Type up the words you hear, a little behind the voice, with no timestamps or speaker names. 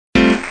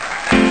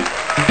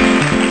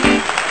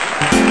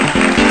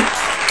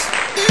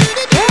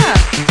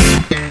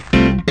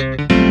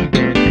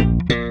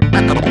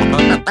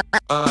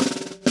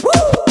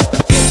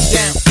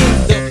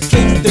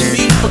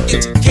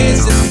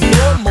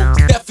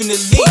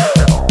infinitely.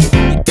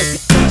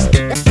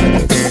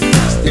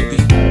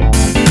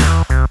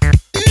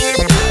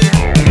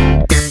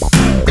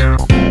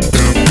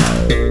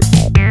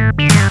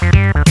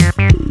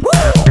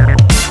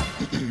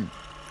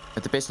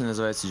 Эта песня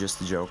называется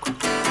Just a Joke.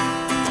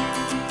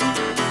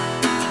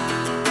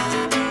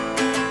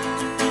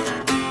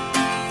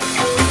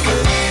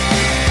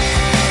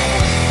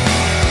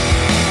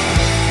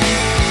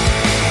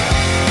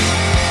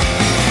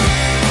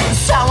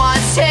 Someone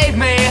save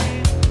me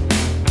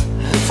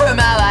from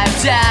all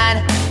I've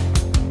done.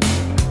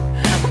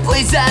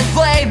 Please don't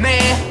blame me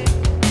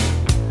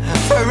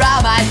for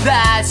all my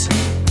thoughts.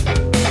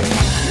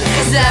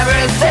 'Cause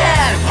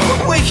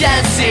everything we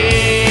can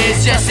see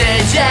is just a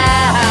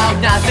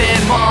joke,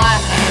 nothing more.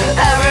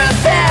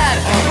 Everything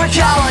we're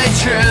calling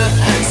truth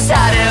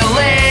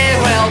suddenly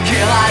will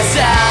kill us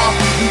all.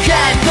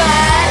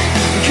 Goodbye,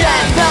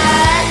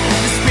 goodbye.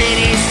 The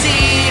spinning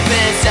deep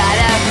inside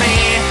of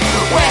me,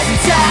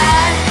 wasting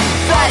time,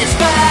 fight is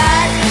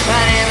fun,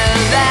 but even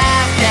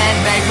laugh can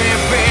make me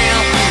feel.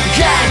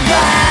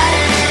 Goodbye,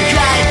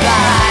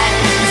 goodbye.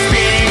 The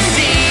spinning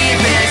deep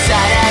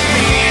inside of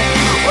me,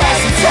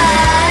 wasting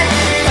time,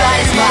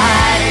 fight is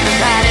fun,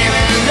 but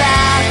even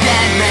laugh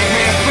can make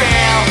me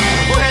feel.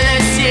 We're the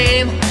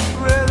team,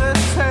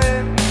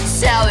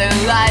 selling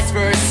lies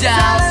for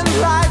ourselves,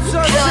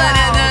 killing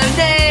in the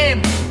name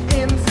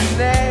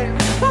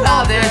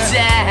of the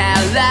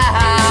damn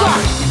love.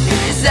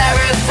 'Cause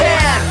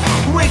everything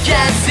we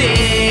can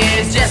see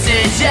is just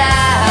a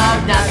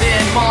joke,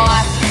 nothing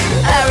more.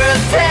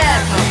 Everything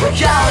we're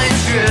calling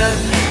truth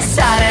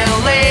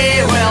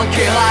suddenly will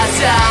kill us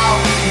all.